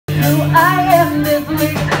who I am this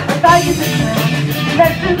week. I thought you could tell,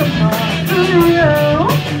 that's in the part to you.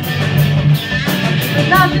 But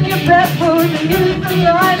not in your best pose and use the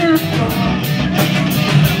lightest song.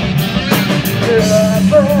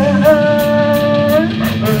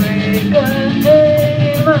 Break a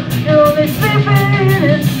name, you're only sleeping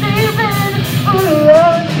and sleeping for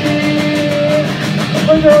one day.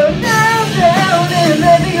 We're going down, down, and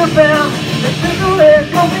letting you bound. The cigarette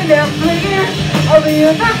coming down swinging. I'll be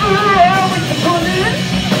in the around with the bullet.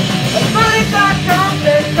 A funny got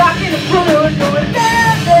complex, rocking the bullet. We're going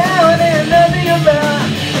down, down, and letting you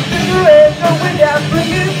bound. The cigarette coming down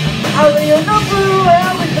swinging. I'll be in the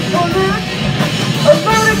around with the bullet. A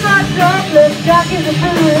funny got complex, rocking the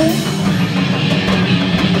bullet.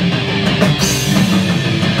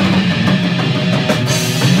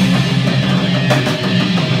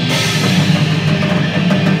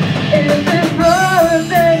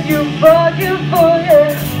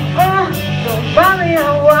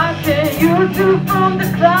 YouTube from the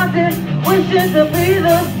closet, wishing to be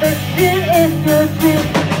the fiction in your dream.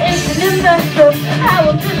 Ancient and messed up, I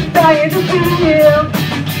was just dying to be here.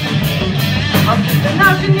 I'm just a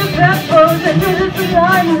notch in your best pose and you're just a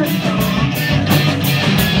line in the song.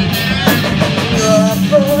 You're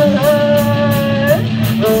blood,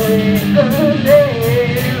 break a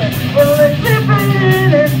name. Well, it's sleeping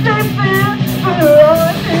and sleeping for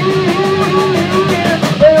all day.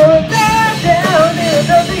 Well, down, down, and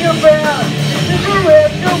under your brow.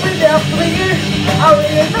 Cigarette going down swinging. I'll be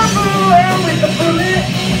a number around with the bullet.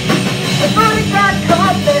 The bullet got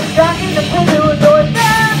caught, then shocking the bullet. We're going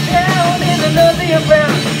down, down, and under your brow.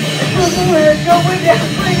 The cigarette going down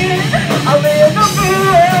swinging. I'll be a number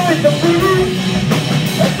around with the bullet.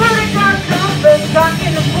 The bullet got caught, then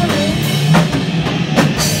shocking the bullet.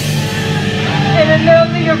 And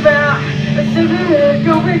under your brow. The cigarette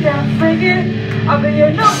going down swinging. I'll be a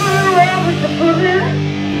number around with the bullet.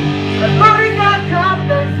 The bullet got caught,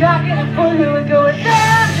 the shocking the bullet. We're going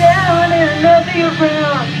down, down, and another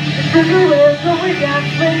around. The cigarette going down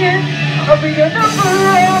swinging. I'll be a number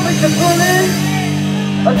around with the bullet.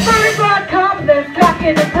 The bullet got caught, the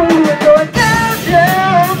shocking the bullet. We're going down,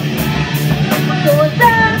 down. We're going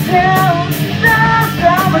down, down, down,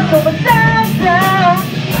 down. We're going down, down.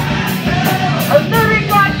 The bullet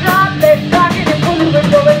got caught, the shocking the bullet. We're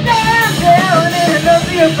going down, down, and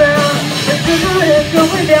another around. The cigarette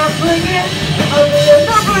going down swinging. I'll be a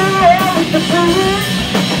number around with the bullet.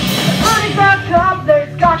 The bullet got caught, they're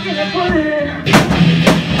scotching the bullet.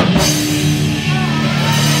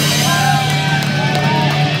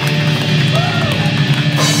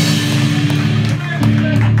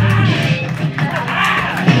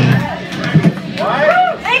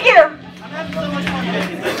 Thank you.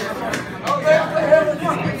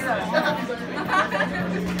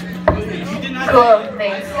 Cool,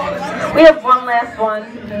 thanks. We have one last one,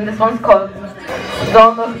 and this one's called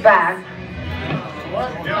Don't Look Back.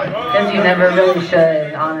 Because you never really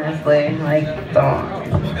should, honestly. Like, don't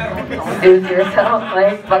do it to yourself.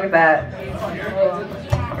 Like, fuck that.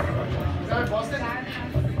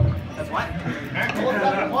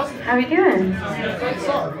 How are you doing?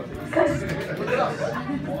 Good.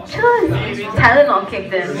 Chillin'. Tylenol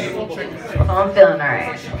kicked in, so I'm feeling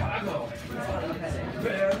alright.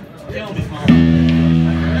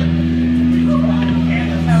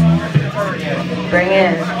 Bring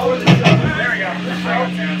in.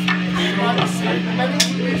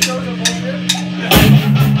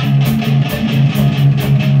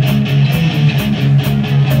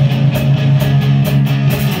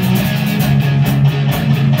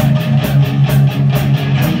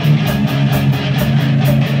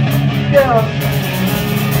 There we go.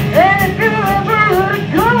 And if you ever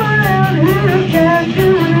go around here, you can't do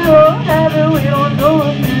it all. We don't know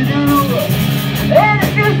what to do. And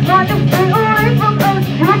if you're trying to stay away from us,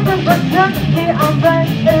 nothing but just me, I'm back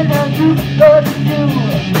and I'll do what to do.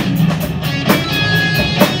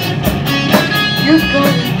 You're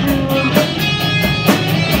going to,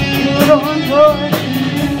 you don't know what to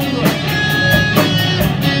do.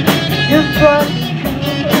 You're trying to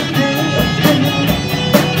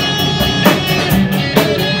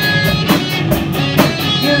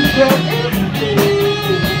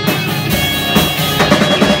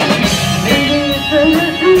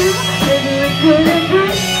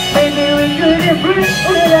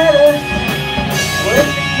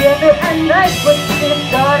at night, but you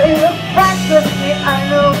started a fight with me. I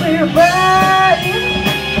know we're right.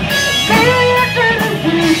 Maybe you should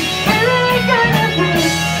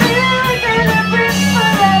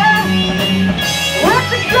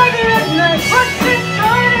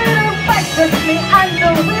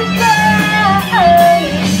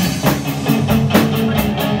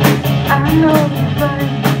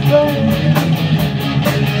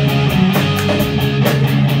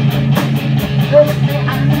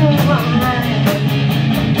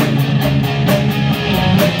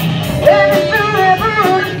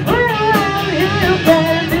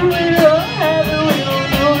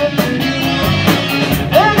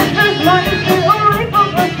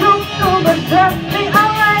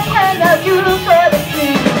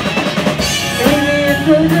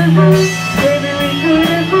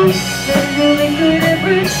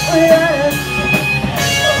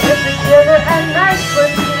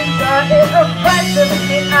started a fight to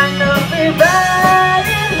me, I know we're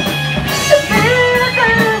riding. Baby, we're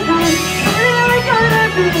gonna be, baby, we're gonna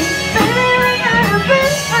be, baby, we're gonna be.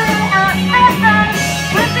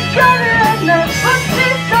 With the color at night, but she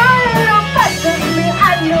started a fight to me,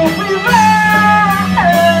 I know we're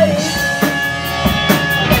riding.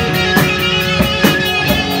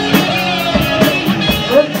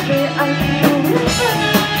 With me, I know we're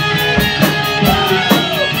riding.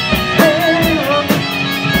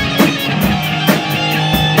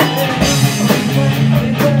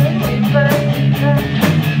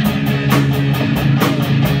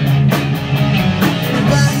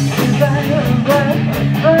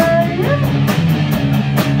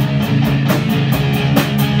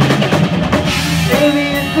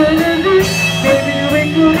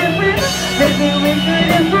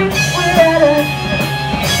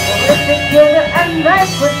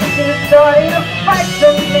 When you started a fight to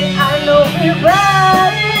me, I know we're right.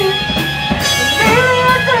 Baby,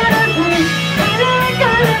 we're gonna be, baby, we're gonna be, baby, we're gonna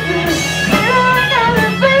be.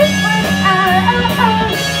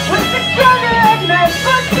 We're together at night,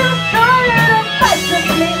 but you started a fight to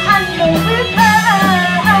me, I know we're right.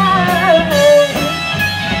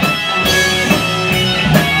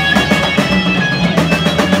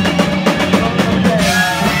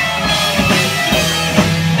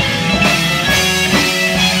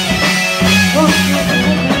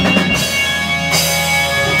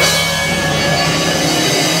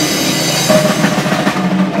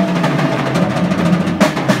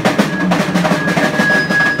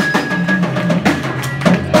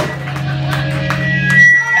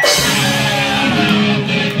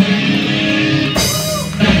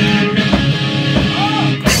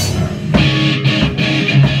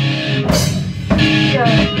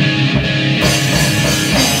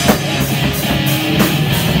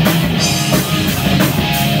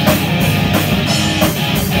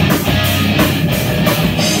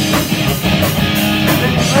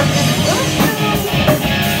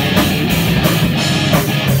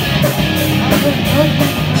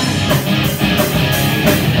 Okay.